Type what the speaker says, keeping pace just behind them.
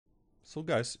So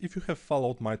guys, if you have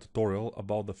followed my tutorial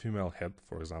about the female head,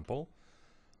 for example,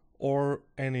 or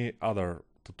any other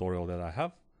tutorial that I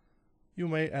have, you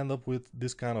may end up with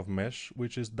this kind of mesh,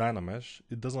 which is Dynamesh.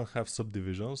 It doesn't have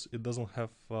subdivisions, it doesn't have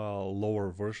a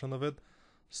lower version of it,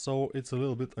 so it's a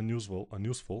little bit unuseful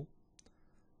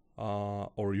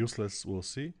or useless, we'll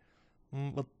see.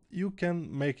 But you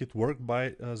can make it work by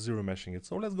ZRemeshing it.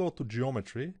 So let's go to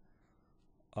Geometry,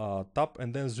 tab,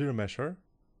 and then ZRemesher,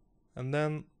 and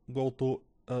then go to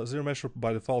ZRemesher.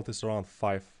 By default is around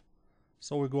 5,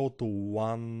 so we go to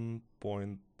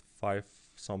 1.5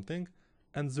 something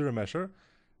and ZRemesher,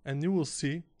 and you will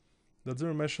see that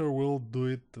ZRemesher will do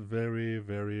it very,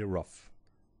 very rough.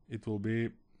 It will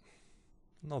be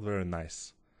not very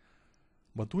nice,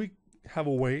 but we have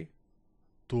a way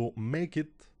to make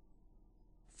it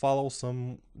follow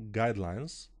some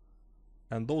guidelines,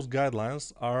 and those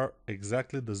guidelines are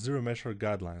exactly the ZRemesher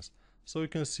guidelines. So you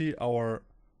can see our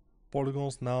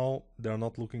polygons now, they're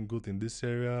not looking good in this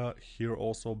area, here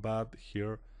also bad,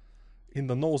 here. In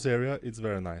the nose area it's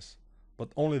very nice,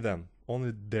 but only then,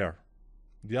 only there.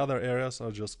 The other areas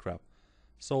are just crap.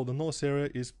 So the nose area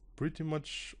is pretty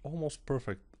much almost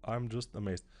perfect. I'm just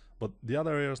amazed. But the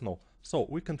other areas, no. So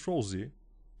we Control Z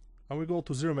and we go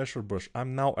to ZRemesher brush.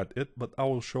 I'm now at it, but I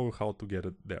will show you how to get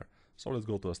it there. So let's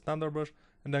go to a standard brush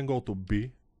and then go to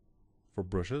B for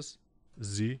brushes,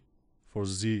 Z for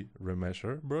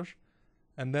ZRemesher brush,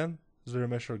 and then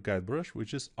ZRemesher guide brush,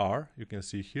 which is R, you can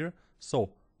see here.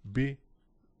 So B,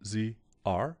 Z,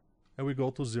 R, and we go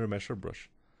to ZRemesher brush.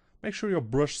 Make sure your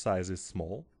brush size is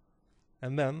small,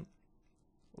 and then,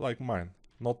 like mine,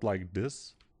 not like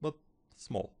this, but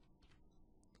small.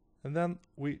 And then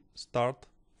we start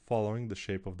following the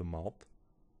shape of the mouth,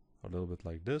 a little bit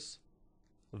like this,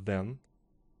 then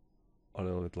a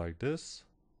little bit like this.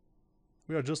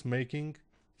 We are just making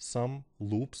some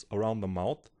loops around the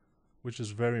mouth, which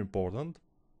is very important,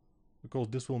 because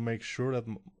this will make sure that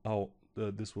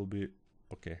this will be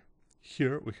okay.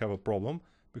 Here we have a problem,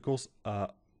 because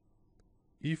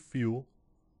if you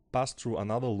pass through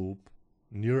another loop,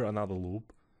 near another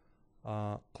loop,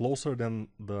 closer than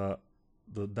the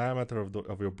diameter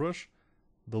of your brush,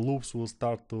 the loops will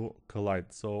start to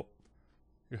collide, so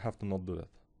you have to not do that.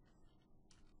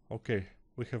 Okay,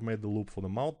 we have made the loop for the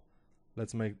mouth.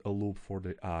 Let's make a loop for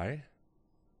the eye,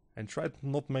 and try to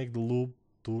not make the loop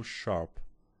too sharp,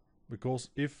 because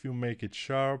if you make it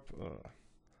sharp,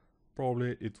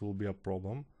 probably it will be a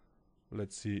problem.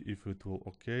 Let's see if it will.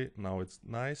 Okay, now it's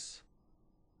nice.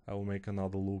 I will make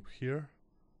another loop here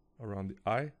around the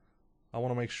eye. I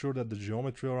want to make sure that the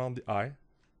geometry around the eye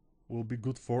will be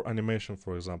good for animation,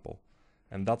 for example,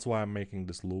 and that's why I'm making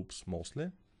these loops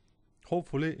mostly.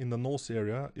 Hopefully in the nose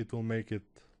area it will make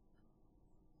it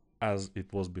as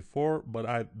it was before, but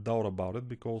I doubt about it,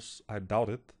 because I doubt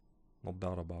it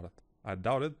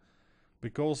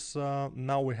because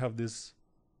now we have this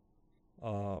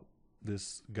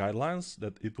these guidelines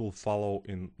that it will follow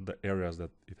in the areas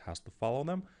that it has to follow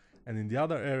them, and in the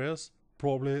other areas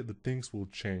probably the things will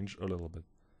change a little bit.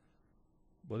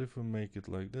 But if we make it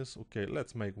like this, okay,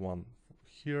 let's make one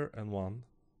here and one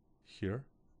here,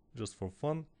 just for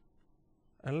fun.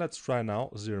 And let's try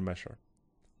now ZRemesher.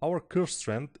 Our curve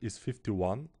strength is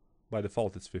 51, by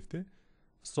default it's 50.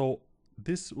 So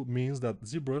this means that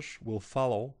ZBrush will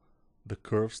follow the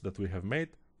curves that we have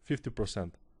made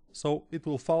 50%. So it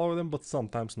will follow them, but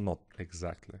sometimes not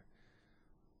exactly.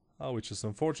 Which is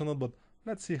unfortunate, but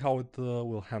let's see how it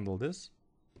will handle this.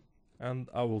 And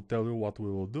I will tell you what we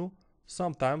will do.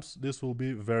 Sometimes this will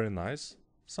be very nice.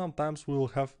 Sometimes we will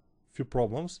have few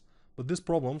problems, but these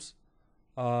problems,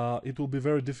 it will be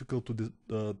very difficult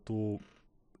to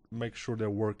make sure they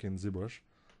work in ZBrush.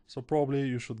 So probably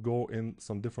you should go in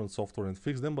some different software and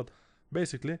fix them, but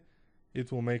basically it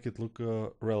will make it look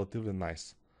relatively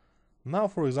nice. Now,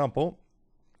 for example,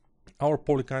 our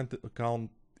poly count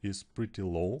is pretty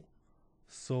low,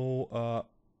 so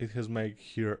it has made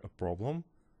here a problem.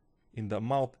 In the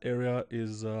mouth area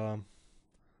is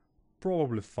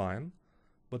probably fine,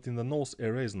 but in the nose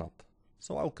area is not.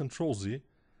 So I'll Control Z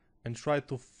and try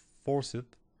to force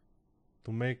it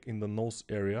to make in the nose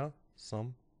area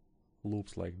some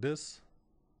loops like this,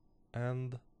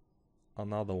 and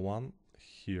another one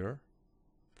here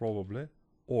probably.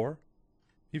 Or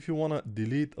if you want to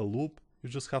delete a loop, you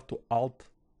just have to Alt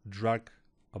drag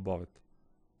above it,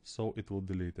 so it will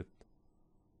delete it.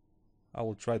 I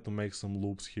will try to make some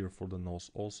loops here for the nose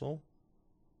also.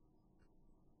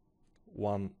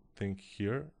 One thing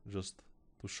here, just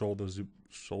to show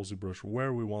ZBrush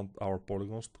where we want our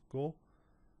polygons to go.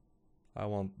 I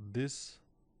want this.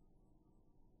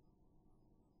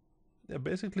 Yeah,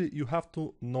 basically you have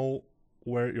to know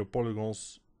where your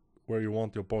polygons, where you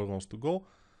want your polygons to go.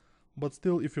 But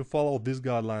still, if you follow these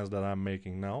guidelines that I'm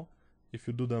making now, if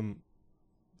you do them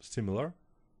similar,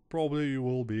 probably you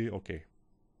will be okay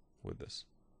with this.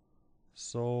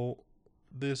 So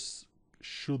this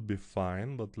should be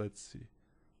fine, but let's see.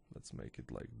 Let's make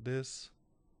it like this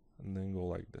and then go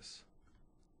like this.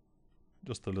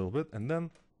 Just a little bit, and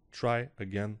then try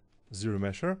again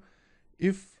ZRemesher.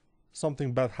 If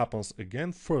something bad happens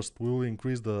again, first we will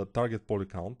increase the target poly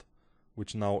count,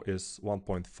 which now is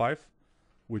 1.5,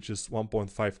 which is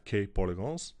 1.5k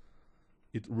polygons.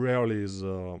 It rarely is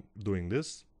doing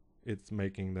this. It's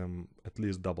making them at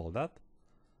least double that.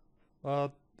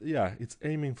 Yeah, it's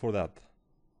aiming for that.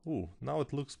 Ooh, now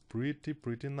it looks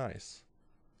pretty nice.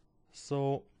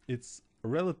 So it's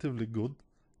relatively good,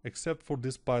 except for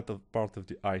this part of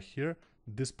the eye here.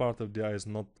 This part of the eye is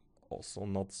also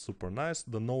not super nice.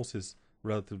 The nose is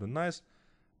relatively nice,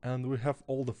 and we have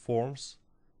all the forms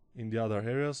in the other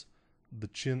areas. The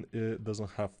chin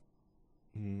doesn't have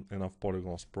enough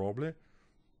polygons probably,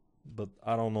 but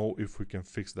I don't know if we can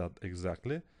fix that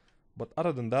exactly. But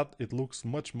other than that, it looks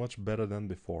much better than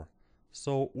before.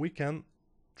 So we can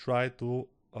try to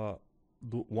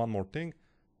do one more thing.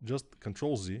 Just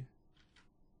Control Z,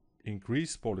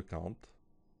 increase poly count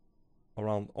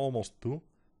around almost 2,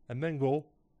 and then go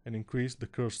and increase the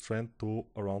curve strength to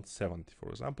around 70, for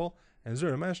example, and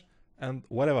ZRemesh, and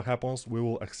whatever happens, we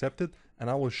will accept it, and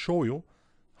I will show you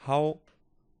how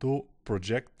to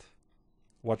project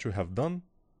what you have done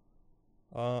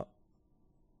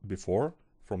before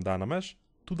from Dynamesh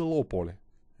to the low poly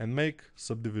and make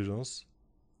subdivisions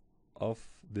of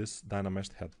this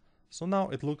Dynameshed head. So now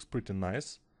it looks pretty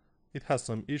nice. It has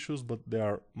some issues, but they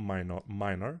are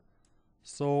minor.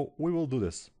 So we will do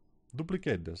this.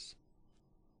 Duplicate this.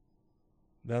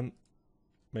 Then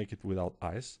make it without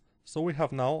eyes. So we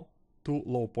have now two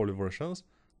low poly versions,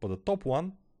 but the top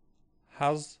one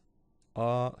has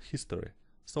a history.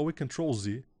 So we Control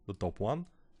Z the top one,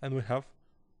 and we have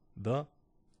the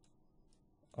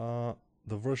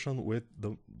version with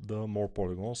the more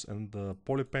polygons and the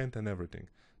poly paint and everything,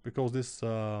 because this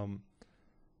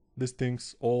these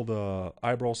things, all the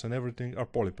eyebrows and everything, are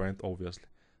poly paint, obviously.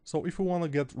 So if we want to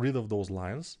get rid of those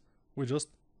lines, we just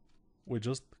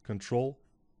Control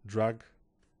drag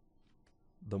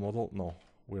the model. No,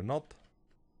 we're not.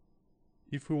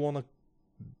 If we want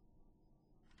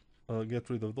to get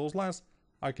rid of those lines,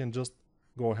 I can just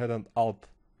go ahead and Alt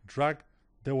drag.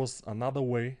 There was another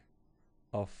way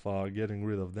of getting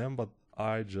rid of them, but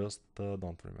I just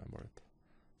don't remember it.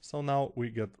 So now we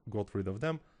got rid of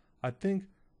them. I think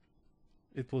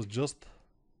it was just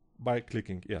by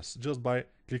clicking. Yes, just by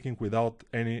clicking without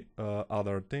any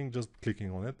other thing, just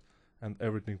clicking on it, and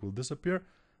everything will disappear.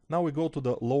 Now we go to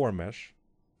the lower mesh,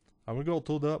 and we go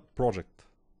to the project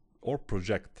or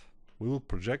project. We will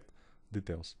project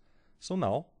details. So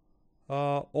now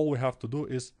all we have to do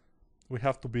is we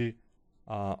have to be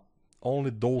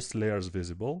only those layers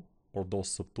visible, or those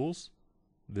subtools,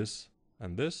 this,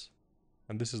 and this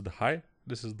is the high,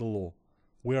 this is the low.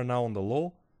 We are now on the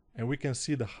low, and we can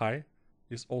see the high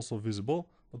is also visible,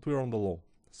 but we are on the low.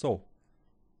 So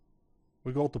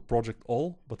we go to project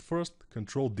all, but first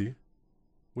Control D,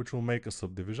 which will make a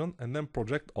subdivision, and then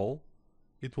project all.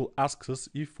 It will ask us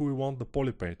if we want the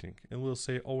poly painting, and we'll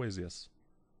say always yes.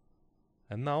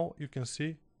 And now you can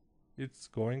see it's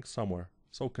going somewhere.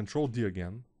 So Control D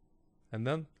again, and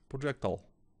then project all,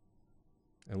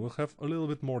 and we'll have a little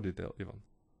bit more detail even.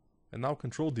 And now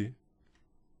Control D,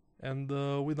 and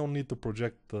we don't need to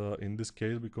project in this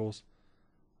case because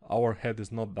our head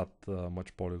is not that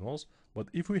much polygons. But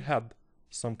if we had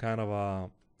some kind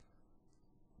of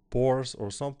pores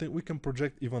or something, we can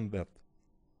project even that.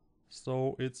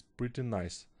 So it's pretty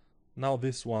nice. Now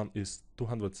this one is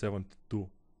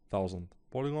 272,000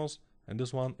 polygons, and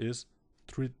this one is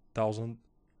 300,000.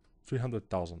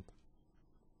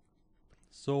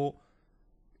 So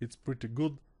it's pretty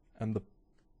good, and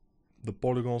the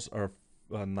polygons are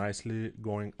nicely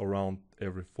going around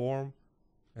every form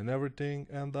and everything,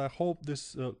 and I hope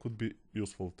this could be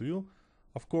useful to you.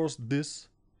 Of course, this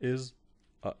is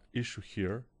an issue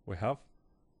here we have,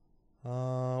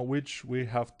 which we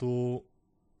had to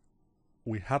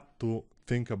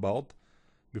think about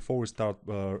before we start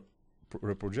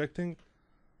reprojecting.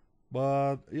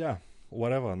 But yeah,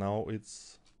 whatever. Now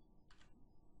it's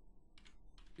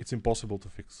impossible to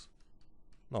fix.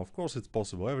 Now, of course, it's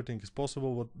possible. Everything is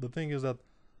possible. But the thing is that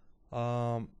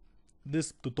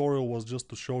this tutorial was just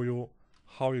to show you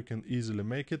how you can easily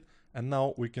make it. And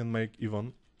now we can make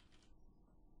even.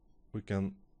 We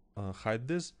can hide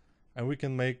this, and we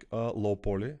can make a low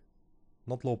poly,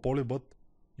 not low poly, but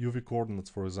UV coordinates,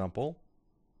 for example.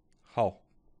 How?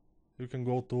 You can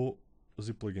go to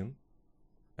Z plugin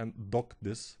and dock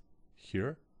this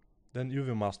here, then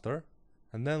UV master,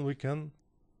 and then we can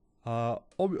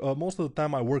most of the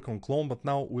time I work on clone, but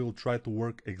now we'll try to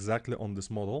work exactly on this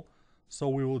model. So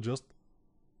we will just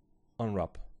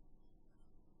unwrap.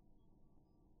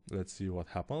 Let's see what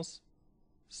happens.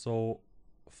 So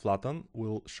flatten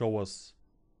will show us,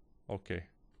 okay,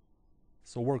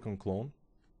 so work on clone,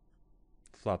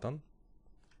 flatten,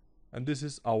 and this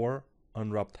is our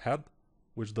unwrapped head,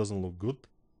 which doesn't look good.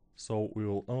 So we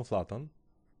will unflatten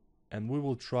and we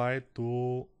will try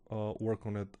to work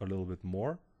on it a little bit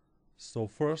more. So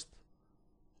first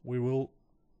we will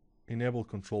enable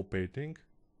control painting,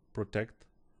 protect.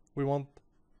 We want,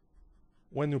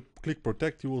 when you click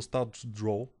protect, you will start to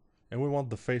draw, and we want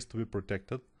the face to be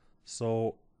protected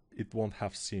so it won't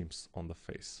have seams on the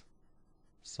face.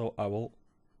 So I will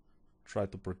try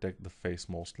to protect the face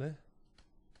mostly.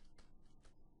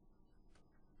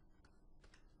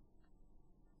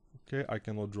 Okay, I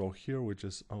cannot draw here, which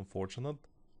is unfortunate.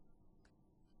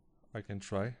 I can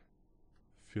try,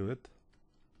 fill it.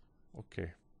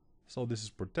 Okay, so this is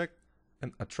protect,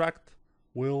 and attract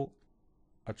will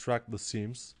attract the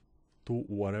seams to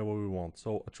whatever we want.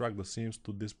 So attract the seams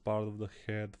to this part of the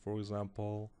head, for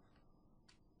example.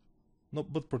 No,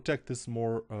 but protect is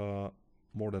more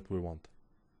that we want.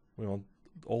 We want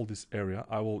all this area.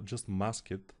 I will just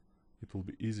mask it. It will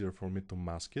be easier for me to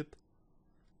mask it.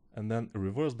 And then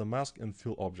reverse the mask and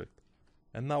fill object.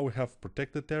 And now we have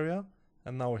protected area,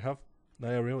 and now we have the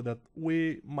area that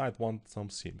we might want some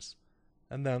seams.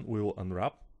 And then we will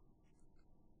unwrap.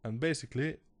 And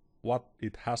basically what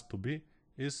it has to be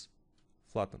is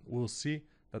flatten. We'll see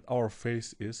that our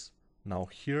face is now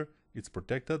here, it's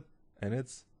protected, and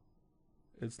it's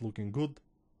looking good.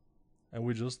 And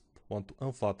we just want to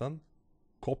unflatten,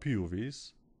 copy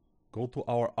UVs, go to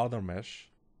our other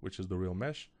mesh, which is the real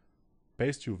mesh,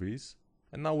 paste UVs,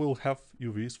 and now we'll have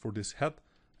UVs for this head,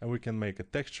 and we can make a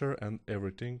texture and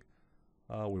everything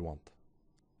we want.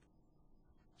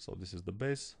 So this is the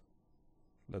base.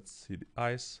 Let's see the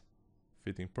eyes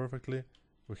fitting perfectly.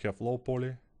 We have low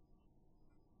poly.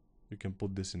 You can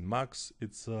put this in max.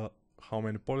 It's how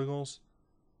many polygons?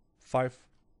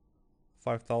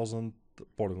 5,000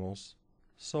 polygons.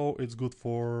 So it's good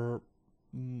for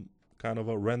kind of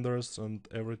a renders and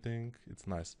everything. It's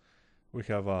nice. We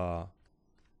have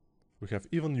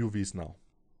even UVs now,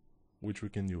 which we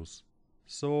can use.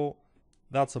 So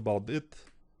that's about it.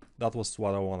 That was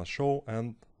what I want to show,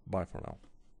 and bye for now.